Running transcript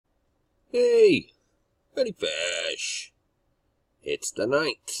Hey, Ready Fish. It's the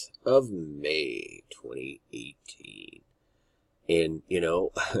 9th of May, 2018. And,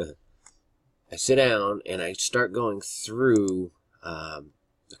 I sit down and I start going through the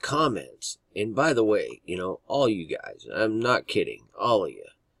comments. And by the way, all you guys, I'm not kidding, all of you.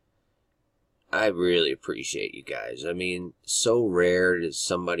 I really appreciate you guys. I mean, so rare does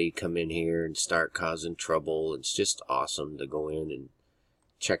somebody come in here and start causing trouble. It's just awesome to go in and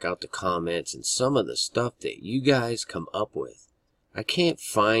check out the comments and some of the stuff that you guys come up with. I can't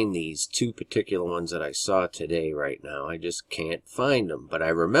find these two particular ones that I saw today right now. I just can't find them, but I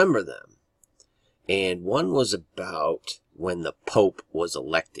remember them. And one was about when the Pope was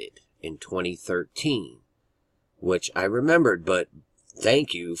elected in 2013, which I remembered, but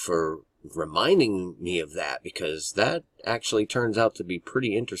thank you for reminding me of that, because that actually turns out to be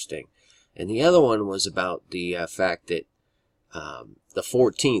pretty interesting. And the other one was about the fact that the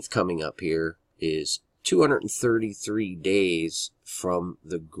 14th coming up here is 233 days from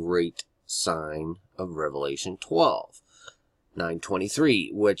the great sign of Revelation 12,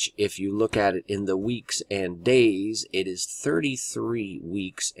 9/23, which if you look at it in the weeks and days, it is 33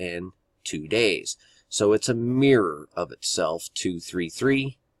 weeks and 2 days. So it's a mirror of itself,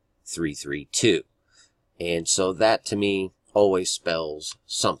 233, 332. And so that to me always spells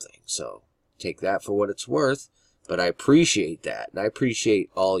something. So take that for what it's worth. But I appreciate that, and I appreciate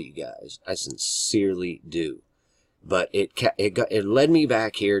all you guys. I sincerely do. But it led me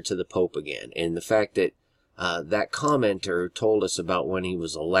back here to the Pope again, and the fact that that commenter told us about when he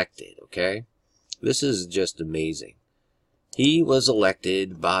was elected. Okay, this is just amazing. He was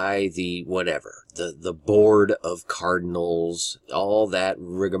elected by the whatever, the board of cardinals, all that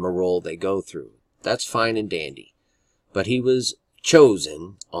rigmarole they go through. That's fine and dandy, but he was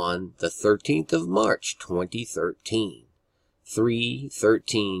chosen on the 13th of March, 2013.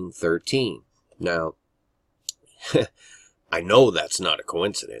 3/13/13. Now, I know that's not a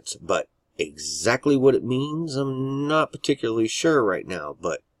coincidence, but exactly what it means, I'm not particularly sure right now,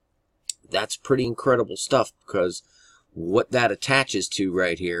 but that's pretty incredible stuff, because what that attaches to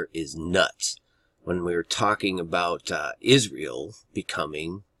right here is nuts. When we were talking about Israel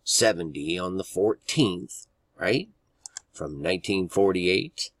becoming 70 on the 14th, right? From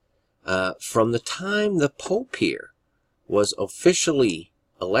 1948, from the time the Pope here was officially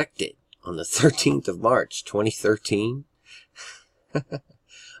elected on the 13th of March, 2013.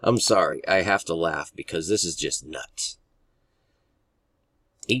 I'm sorry, I have to laugh because this is just nuts.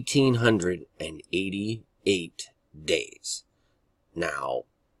 1,888 days. Now,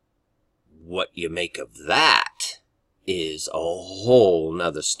 what you make of that is a whole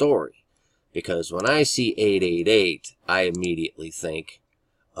nother story. Because when I see 888, I immediately think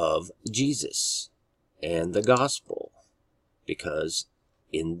of Jesus and the gospel. Because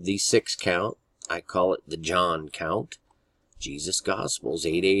in the 6 count, I call it the John count, Jesus gospel's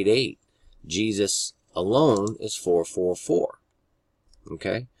 888. Jesus alone is 444.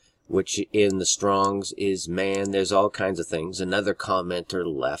 Okay? Which in the Strongs is man. There's all kinds of things. Another commenter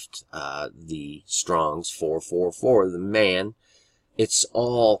left the Strongs 444, the man. It's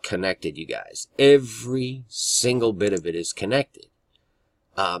all connected, you guys. Every single bit of it is connected.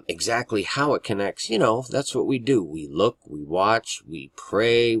 Exactly how it connects, that's what we do. We look, we watch, we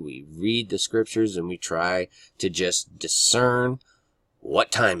pray, we read the scriptures, and we try to just discern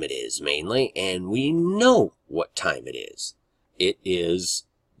what time it is, mainly. And we know what time it is. It is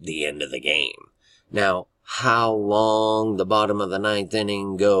the end of the game. Now, how long the bottom of the 9th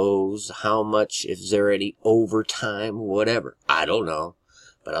inning goes, how much, if there any overtime, whatever, I don't know.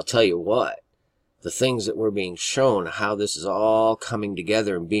 But I'll tell you what, the things that were being shown, how this is all coming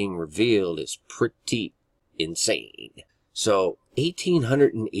together and being revealed is pretty insane. So,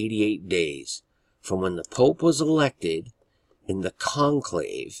 1,888 days from when the Pope was elected in the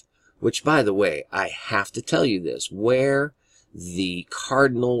conclave, which, by the way, I have to tell you this, where the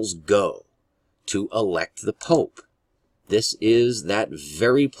cardinals go to elect the Pope. This is that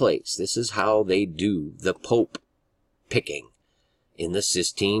very place. This is how they do the Pope picking in the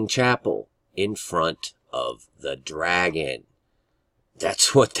Sistine Chapel in front of the dragon.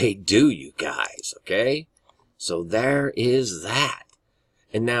 That's what they do, you guys, okay? So there is that.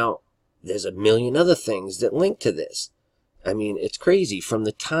 And now, there's a million other things that link to this. I mean, it's crazy. From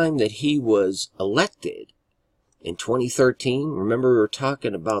the time that he was elected, in 2013, remember we were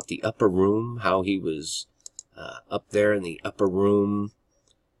talking about the upper room, how he was up there in the upper room,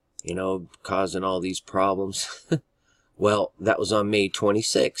 causing all these problems. Well, that was on May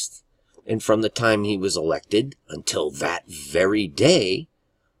 26th. And from the time he was elected until that very day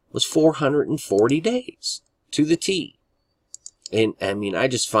was 440 days to the T. And I mean, I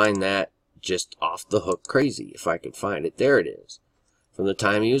just find that just off the hook crazy. If I could find it, there it is. From the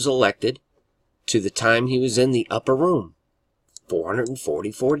time he was elected to the time he was in the upper room,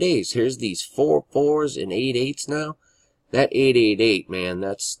 444 days. Here's these 4 4s and 8 8s now. That 888, man,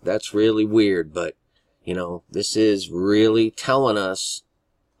 that's really weird, but you know, this is really telling us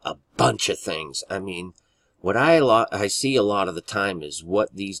a bunch of things. I mean, what I see a lot of the time is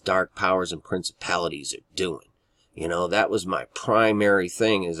what these dark powers and principalities are doing. You know, that was my primary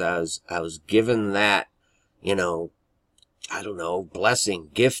thing, is I was given that, you know, I don't know, blessing,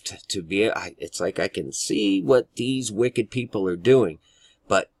 gift to be, it's like I can see what these wicked people are doing,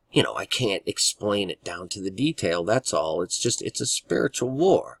 but, you know, I can't explain it down to the detail, that's all. It's just, it's a spiritual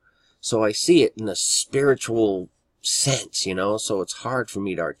war. So I see it in a spiritual sense, you know, so it's hard for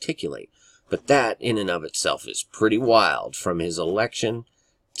me to articulate. But that, in and of itself, is pretty wild. From his election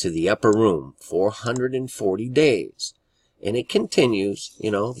to the upper room, 440 days. And it continues,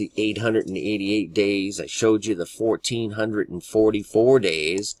 you know, the 888 days. I showed you the 1444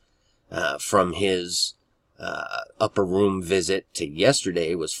 days from his upper room visit to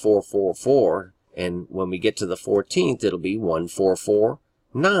yesterday was 444. And when we get to the 14th, it'll be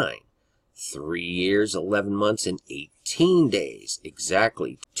 1449. 3 years, 11 months, and 18 days.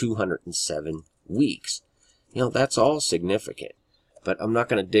 Exactly 207 weeks. You know, that's all significant. But I'm not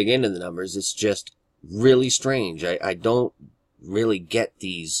going to dig into the numbers. It's just really strange. I don't really get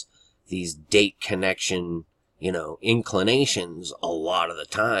these date connection, you know, inclinations a lot of the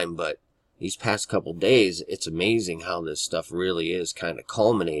time, but these past couple days, it's amazing how this stuff really is kind of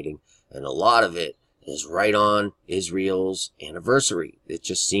culminating, and a lot of it is right on Israel's anniversary. It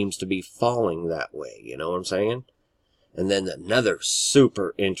just seems to be falling that way, you know what I'm saying? And then another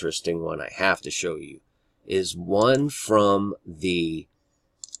super interesting one I have to show you is one from the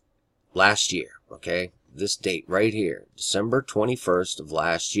last year, okay? This date right here, December 21st of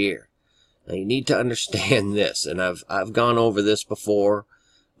last year. Now you need to understand this, and I've gone over this before,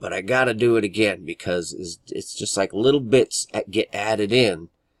 but I gotta do it again because it's just like little bits get added in,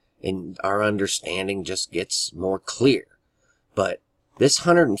 and our understanding just gets more clear. But this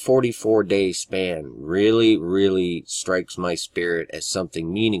 144-day span really, really strikes my spirit as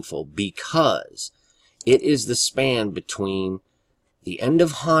something meaningful, because it is the span between the end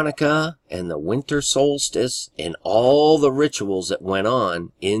of Hanukkah and the winter solstice and all the rituals that went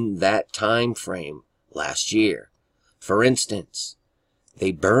on in that time frame last year. For instance,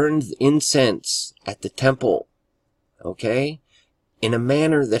 they burned incense at the temple, okay, in a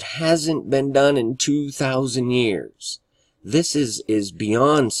manner that hasn't been done in 2,000 years. This is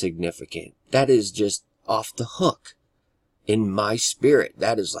beyond significant. That is just off the hook in my spirit.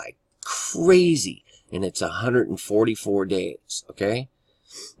 That is like crazy. And it's 144 days, okay?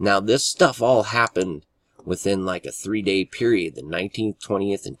 Now, this stuff all happened within like a 3-day period, the 19th,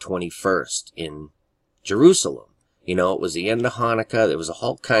 20th, and 21st in Jerusalem. You know, it was the end of Hanukkah. There was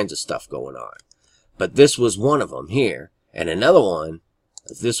all kinds of stuff going on. But this was one of them here. And another one,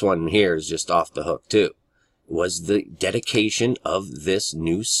 this one here is just off the hook too, was the dedication of this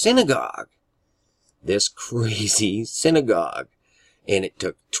new synagogue. This crazy synagogue. And it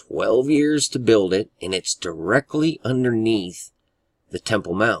took 12 years to build it, and it's directly underneath the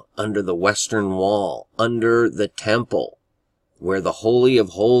Temple Mount, under the western wall, under the temple, where the Holy of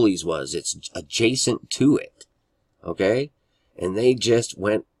Holies was. It's adjacent to it, okay? And they just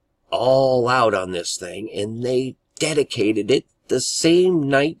went all out on this thing, and they dedicated it the same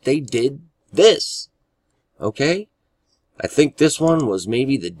night they did this, okay? I think this one was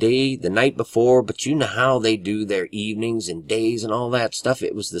maybe the night before, but you know how they do their evenings and days and all that stuff.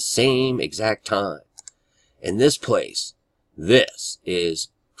 It was the same exact time. And this place, this is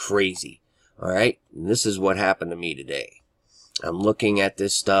crazy. All right? And this is what happened to me today. I'm looking at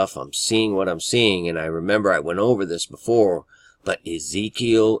this stuff. I'm seeing what I'm seeing. And I remember I went over this before, but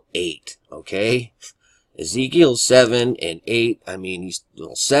Ezekiel 8, okay? Ezekiel 7 and 8, I mean,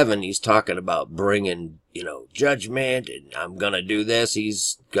 7, he's talking about bringing, you know, judgment, and I'm going to do this.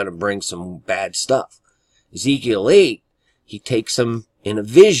 He's going to bring some bad stuff. Ezekiel 8, he takes them in a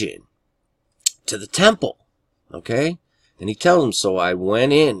vision to the temple, okay? And he tells them, so I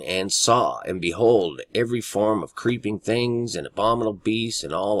went in and saw, and behold, every form of creeping things and abominable beasts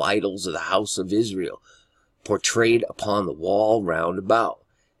and all idols of the house of Israel portrayed upon the wall round about.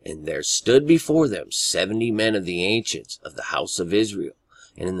 And there stood before them 70 men of the ancients of the house of Israel.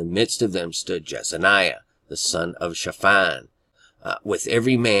 And in the midst of them stood Jezaniah, the son of Shaphan, with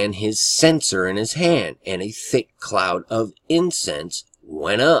every man his censer in his hand, and a thick cloud of incense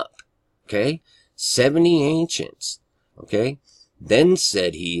went up. Okay? 70 ancients. Okay? Then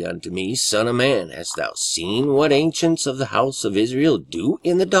said he unto me, Son of man, hast thou seen what ancients of the house of Israel do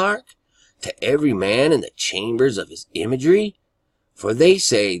in the dark? to every man in the chambers of his imagery? For they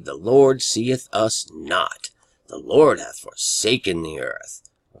say, the Lord seeth us not. The Lord hath forsaken the earth.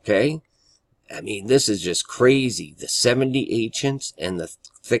 Okay? I mean, this is just crazy. The 70 ancients and the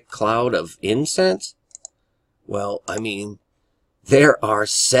thick cloud of incense? Well, I mean, there are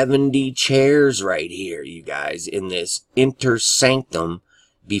 70 chairs right here, you guys, in this inter sanctum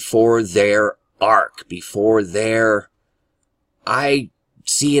before their ark, before their... I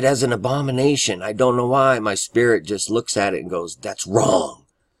see it as an abomination. I don't know why. My spirit just looks at it and goes, that's wrong.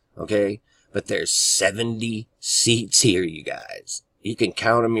 Okay? But there's 70 seats here, you guys. You can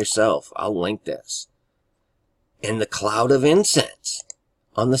count them yourself. I'll link this. And the cloud of incense.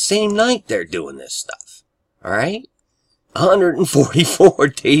 On the same night they're doing this stuff. Alright? 144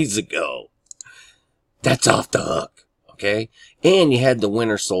 days ago. That's off the hook. Okay? And you had the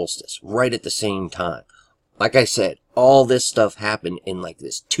winter solstice right at the same time. Like I said, all this stuff happened in like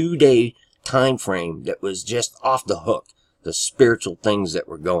this 2-day time frame that was just off the hook. The spiritual things that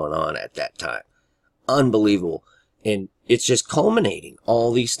were going on at that time. Unbelievable. And it's just culminating.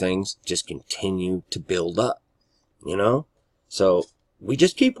 All these things just continue to build up. You know? So, we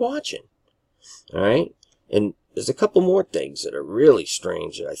just keep watching. Alright? And there's a couple more things that are really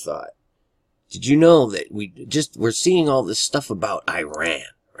strange that I thought. Did you know that we're seeing all this stuff about Iran,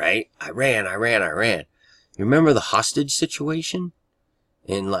 right? Iran. You remember the hostage situation?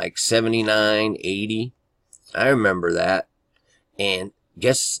 In like 79, 80? I remember that. And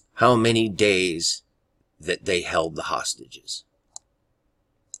guess how many days that they held the hostages?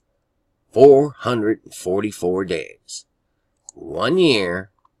 444 days. 1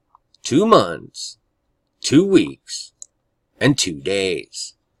 year, 2 months, 2 weeks, and 2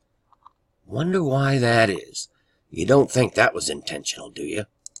 days. Wonder why that is. You don't think that was intentional, do you?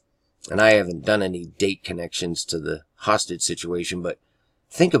 And I haven't done any date connections to the hostage situation, but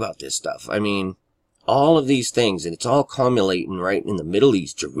think about this stuff. I mean, all of these things, and it's all culminating right in the Middle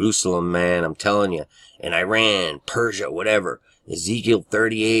East. Jerusalem, man, I'm telling you. And Iran, Persia, whatever. Ezekiel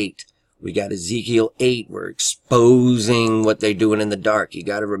 38. We got Ezekiel 8. We're exposing what they're doing in the dark. You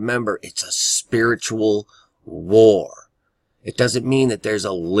got to remember, it's a spiritual war. It doesn't mean that there's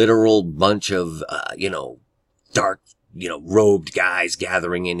a literal bunch of, dark, robed guys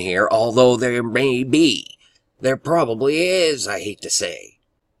gathering in here, although there may be. There probably is, I hate to say.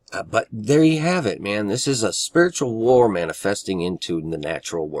 But there you have it, man. This is a spiritual war manifesting into the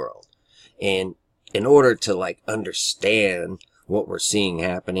natural world. And in order to, understand what we're seeing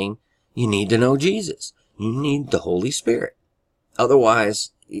happening, you need to know Jesus. You need the Holy Spirit.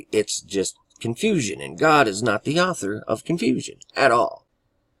 Otherwise, it's just confusion, and God is not the author of confusion at all.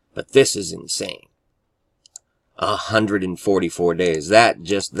 But this is insane. 144 days.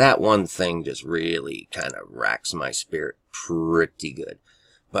 That one thing just really kind of racks my spirit pretty good.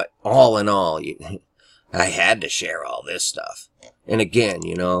 But all in all, I had to share all this stuff. And again,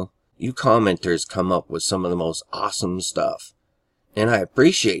 you commenters come up with some of the most awesome stuff. And I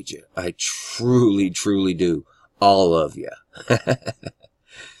appreciate you. I truly, truly do. All of you.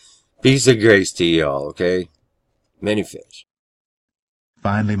 Peace and grace to you all, okay? Many fish.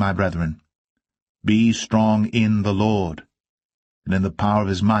 Finally, my brethren, be strong in the Lord, and in the power of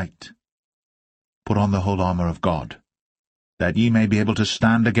his might. Put on the whole armour of God, that ye may be able to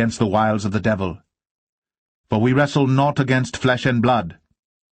stand against the wiles of the devil. For we wrestle not against flesh and blood,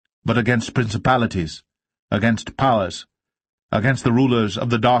 but against principalities, against powers, against the rulers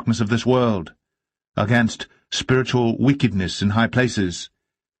of the darkness of this world, against spiritual wickedness in high places.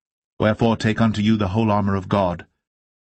 Wherefore take unto you the whole armour of God,